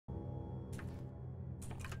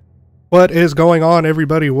What is going on,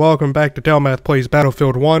 everybody? Welcome back to Delmaath Plays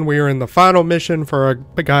Battlefield 1. We are in the final mission for a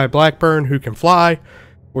guy Blackburn who can fly.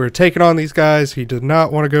 We're taking on these guys. He does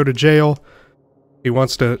not want to go to jail. He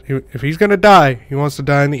wants to, if he's going to die, he wants to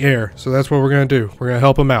die in the air. So that's what we're going to do. We're going to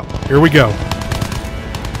help him out. Here we go.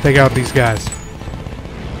 Take out these guys.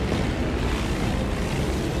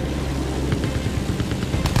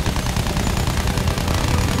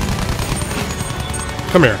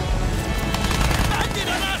 Come here.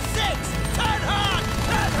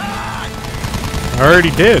 I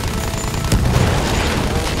already did.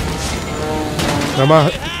 Come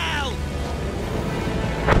on.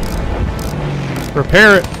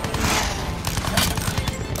 Repair it.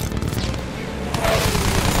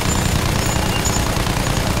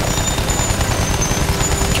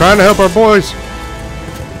 Trying to help our boys.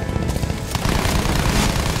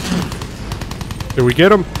 Did we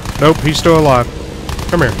get him? Nope, he's still alive.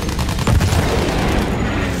 Come here.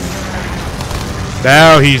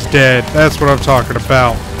 Now he's dead. That's what I'm talking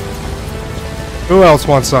about. Who else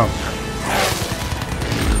wants some?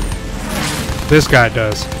 This guy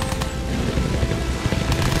does.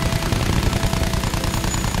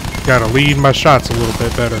 Gotta lead my shots a little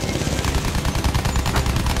bit better.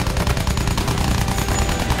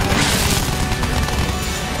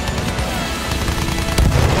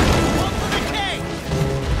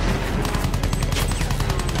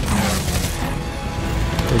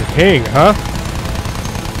 For the king, huh?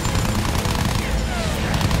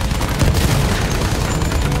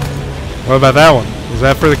 What about that one? Is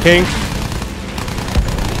that for the king?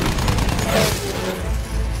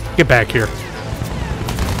 Get back here.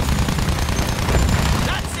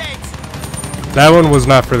 That one was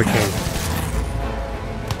not for the king.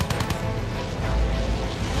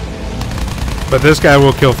 But this guy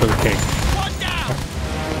will kill for the king.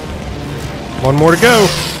 One more to go.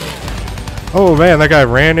 Oh man, that guy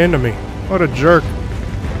ran into me. What a jerk.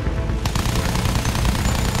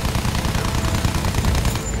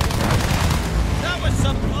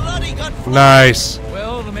 Nice.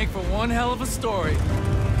 Well, it'll make for one hell of a story.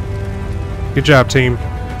 Good job, team.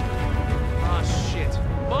 Ah, shit.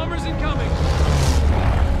 Bombers incoming.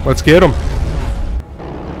 Let's get them.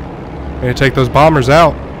 Gonna take those bombers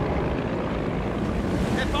out.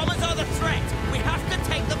 The bombers are the threat. We have to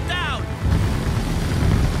take them down.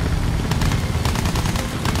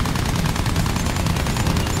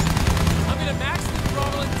 I'm gonna max the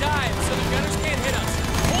throttle and dive so the gunners can't hit us.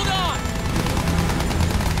 Hold on.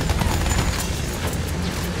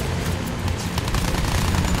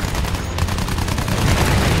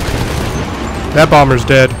 That bomber's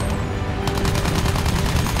dead.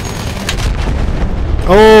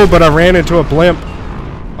 Oh, but I ran into a blimp.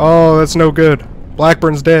 Oh, that's no good.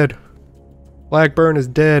 Blackburn's dead. Blackburn is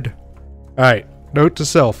dead. Alright, note to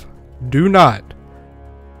self. Do not,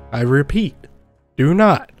 I repeat, do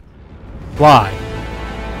not fly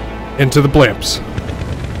into the blimps.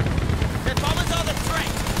 The bombers are the threat.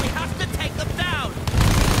 We have to take them down.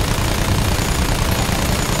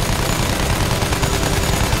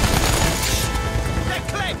 They're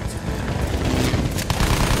clipped.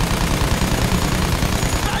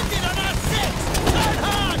 Landed on our six. Turn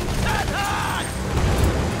hard. Turn hard.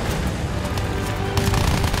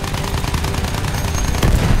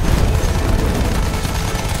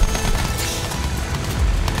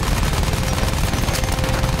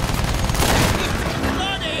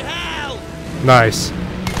 Bloody hell. Nice.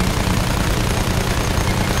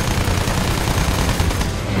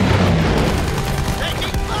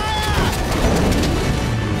 Taking fire.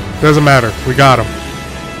 Doesn't matter. We got him.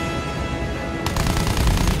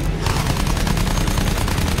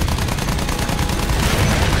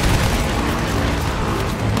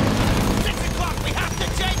 $6 we have to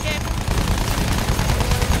take it.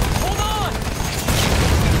 Hold on.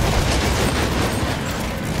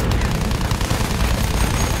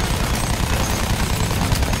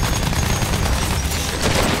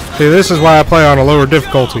 See, this is why I play on a lower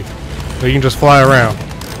difficulty. So you can just fly around.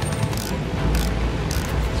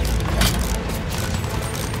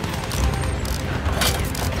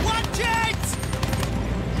 Watch it.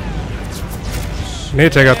 Need to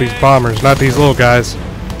take out these bombers, not these little guys.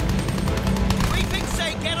 Briefing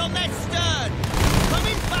say get on their stern. Come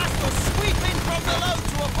in fast or sweep in from below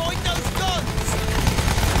to avoid those guns.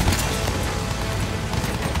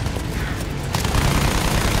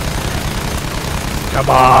 Come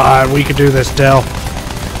on, we can do this, Del.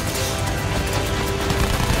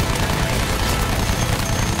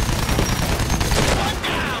 One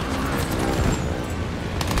down.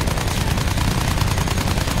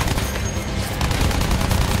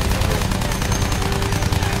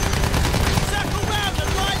 Circle round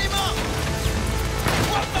and line him up.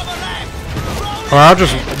 One on the left. Or I'll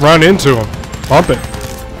just run into him. Bump it.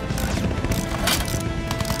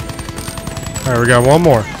 Alright, we got one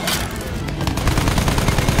more.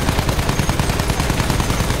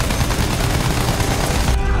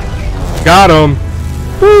 Got him.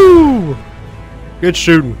 Woo! Good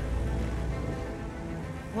shooting.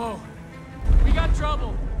 Whoa. We got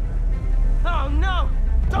trouble. Oh no!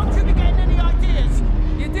 Don't you be getting any ideas!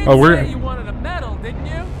 You did Oh, say you wanted a medal, didn't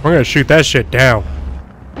you? We're gonna shoot that shit down.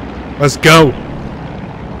 Let's go.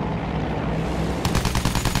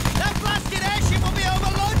 That blasted airship will be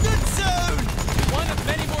over London soon! One of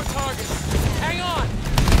many more targets. Hang on.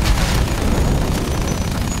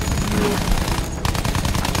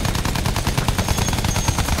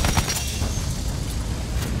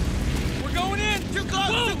 We're going in. Too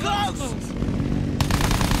close, too close!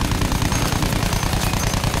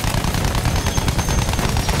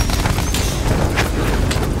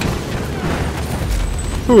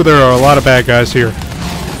 Ooh, there are a lot of bad guys here.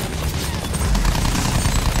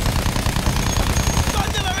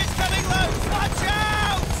 Gondola is coming loose! Watch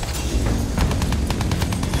out!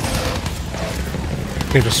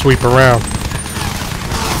 Need to sweep around.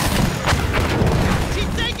 She's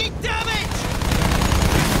taking damage!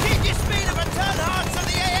 Keep your speed and return hard so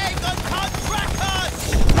the AA gun can't track us!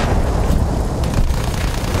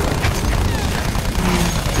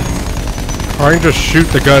 Or I can just shoot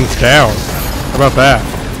the guns down. How about that?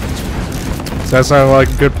 Does that sound like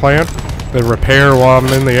a good plan? The repair while I'm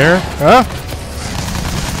in the air? Huh?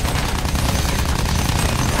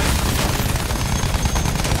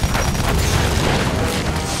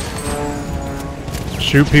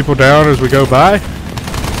 Shoot people down as we go by?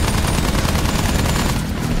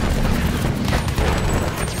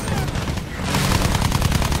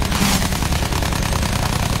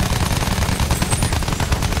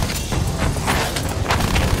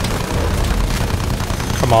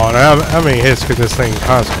 Come on, how many hits could this thing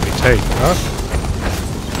constantly take, huh?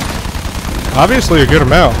 Obviously a good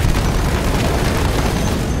amount.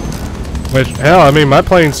 Which, hell, I mean, my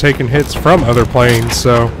plane's taking hits from other planes,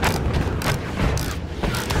 so...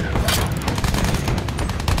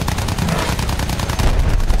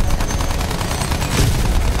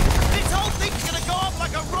 This whole thing's gonna go up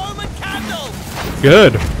like a Roman candle!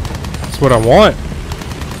 Good. That's what I want.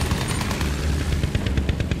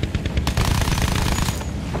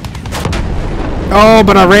 Oh,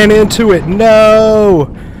 but I ran into it.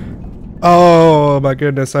 No! Oh, my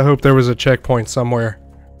goodness. I hope there was a checkpoint somewhere.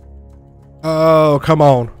 Oh, come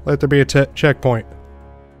on. Let there be a checkpoint.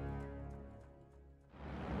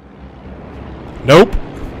 Nope.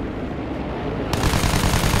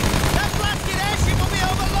 That blasted airship will be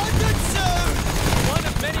over London soon! One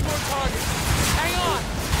of many more targets. Hang on.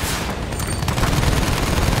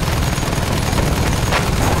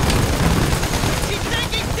 She's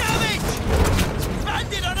taking damage!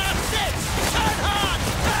 Bandit on our six! Turn hard!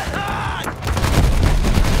 Turn hard!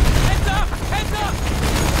 Heads up! Heads up!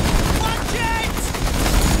 Watch it!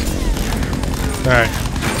 Alright.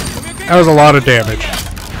 That was a lot of damage.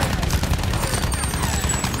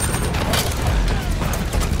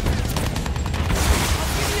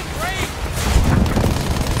 Give me a break.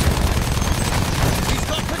 He's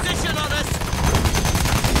got position on us!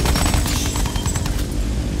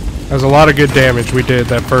 That was a lot of good damage we did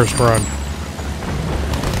that first run.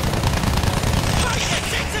 Right at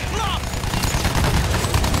 6 o'clock!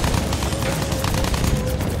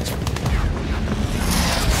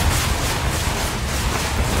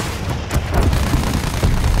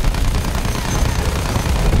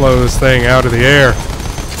 Blow this thing out of the air.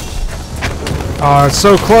 Oh, it's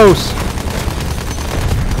so close.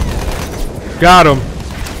 Got him.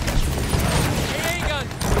 AA gun.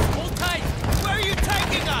 Hold tight. Where are you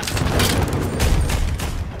taking us?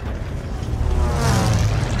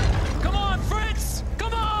 Come on, Fritz!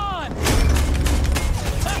 Come on!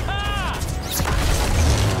 Ha-ha!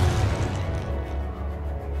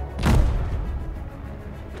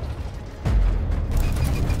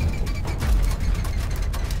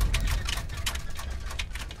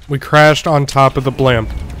 We crashed on top of the blimp.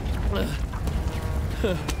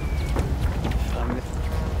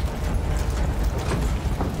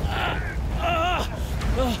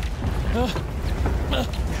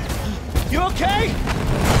 You okay?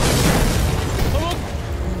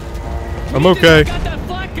 I'm okay. Got that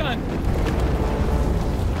flak gun.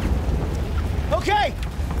 Okay!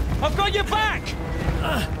 I've got your back!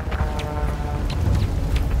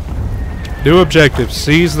 New objective,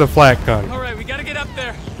 seize the flak gun. All right, we gotta get up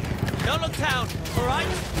there. Don't look down, alright?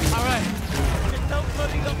 All right, Just don't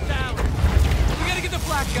bloody look down! we gotta get the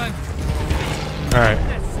flak gun. Alright.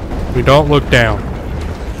 We don't look down.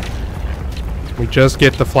 We just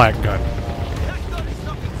get the flak gun. That's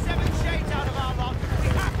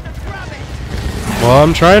Well,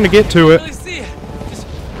 I'm trying to get to it. Really see it. Just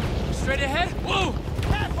straight ahead. Whoa!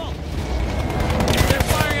 Careful! They're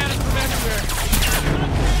firing at us from everywhere.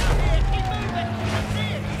 Keep moving! I see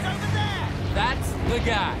it! He's over there! That's the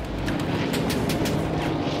guy.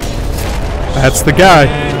 That's the guy.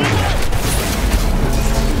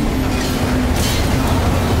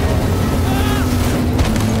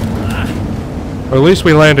 Or at least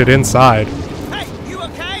we landed inside. Hey, you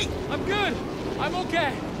okay? I'm good. I'm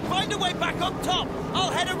okay. Find a way back up top.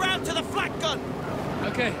 I'll head around to the flak gun.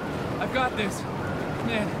 Okay, I've got this.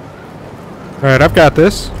 Man, Alright, I've got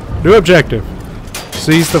this. New objective.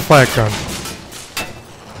 Seize the flak gun.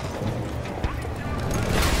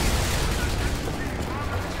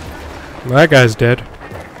 Well, that guy's dead.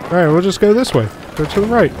 Alright, we'll just go this way. Go to the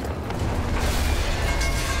right.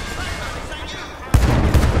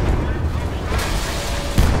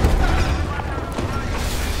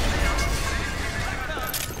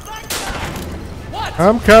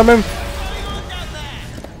 I'm coming.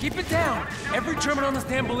 keep it down. Every German on this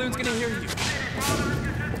damn balloon's gonna hear you.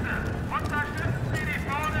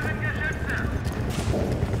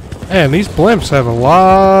 Man, these blimps have a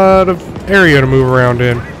lot of area to move around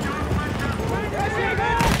in.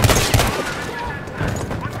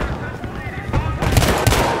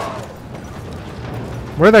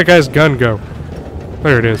 Where'd that guy's gun go?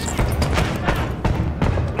 There it is.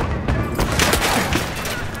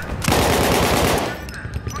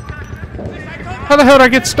 How the hell did I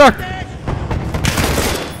get stuck?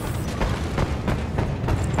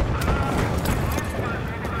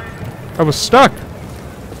 I was stuck.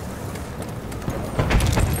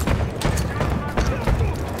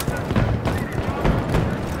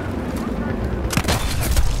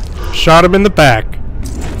 Shot him in the back.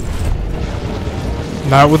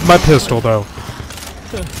 Not with my pistol, though.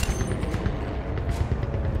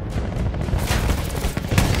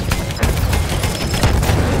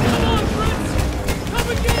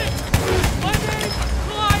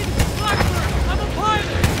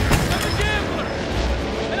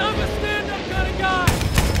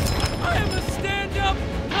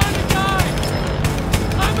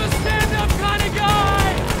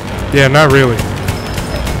 Yeah, not really.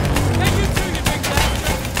 Hey, you too, you big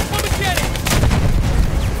bastard. Come and get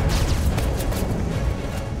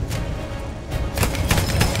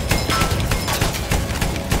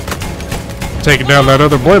it. Taking down that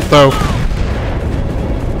other blimp, though.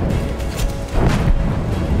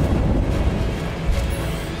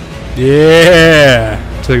 Yeah!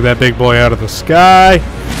 Took that big boy out of the sky.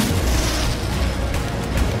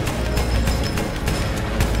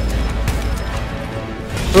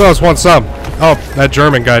 Who else wants some? Oh, that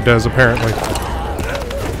German guy does, apparently.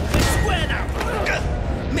 Square now.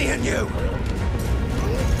 Me and you.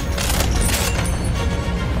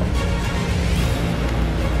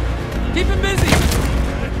 Keep him busy.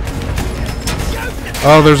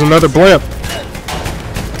 Oh, there's another blimp.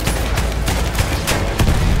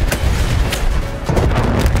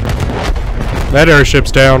 That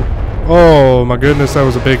airship's down. Oh my goodness, that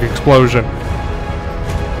was a big explosion.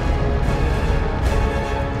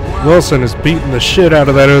 Wilson is beating the shit out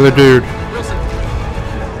of that other dude. Wilson,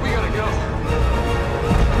 we gotta go.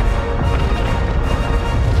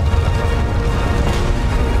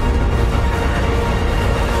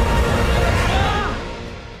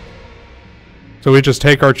 So we just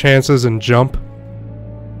take our chances and jump?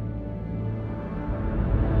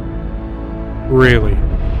 Really?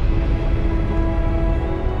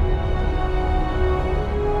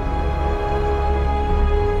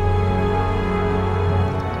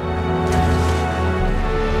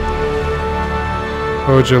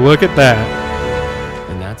 Would you look at that?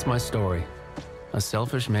 And that's my story. A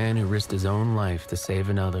selfish man who risked his own life to save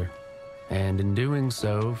another, and in doing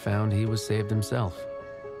so, found he was saved himself.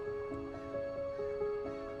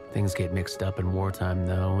 Things get mixed up in wartime,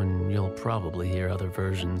 though, and you'll probably hear other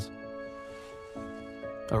versions.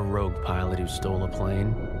 A rogue pilot who stole a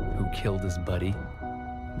plane, who killed his buddy,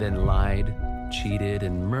 then lied, cheated,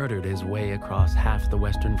 and murdered his way across half the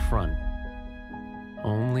Western Front,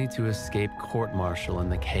 only to escape court-martial in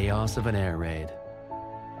the chaos of an air raid.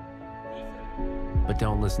 But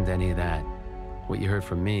don't listen to any of that. What you heard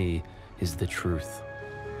from me is the truth.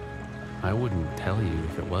 I wouldn't tell you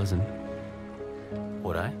if it wasn't.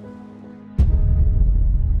 Would I?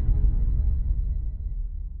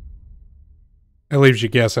 It leaves you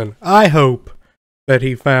guessing. I hope that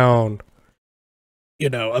he found, you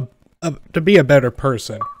know, to be a better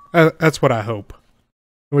person. That's what I hope.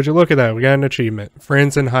 Would you look at that? We got an achievement.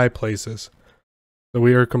 Friends in high places. So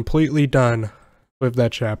we are completely done with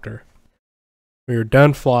that chapter. We are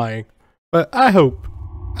done flying. But I hope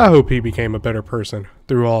he became a better person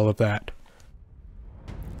through all of that.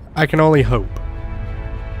 I can only hope.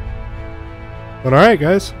 But alright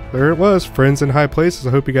guys, there it was, Friends in High Places.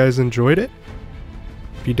 I hope you guys enjoyed it.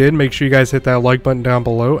 If you did, make sure you guys hit that like button down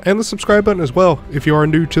below and the subscribe button as well. If you are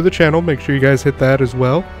new to the channel, make sure you guys hit that as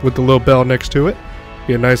well with the little bell next to it.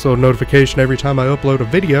 Get a nice little notification every time I upload a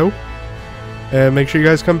video. And make sure you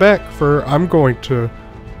guys come back for, I'm going to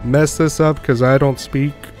mess this up because I don't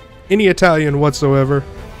speak any Italian whatsoever.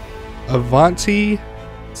 Avanti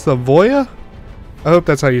Savoia? I hope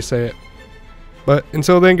that's how you say it. But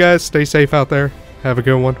until then guys, stay safe out there. Have a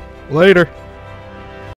good one. Later.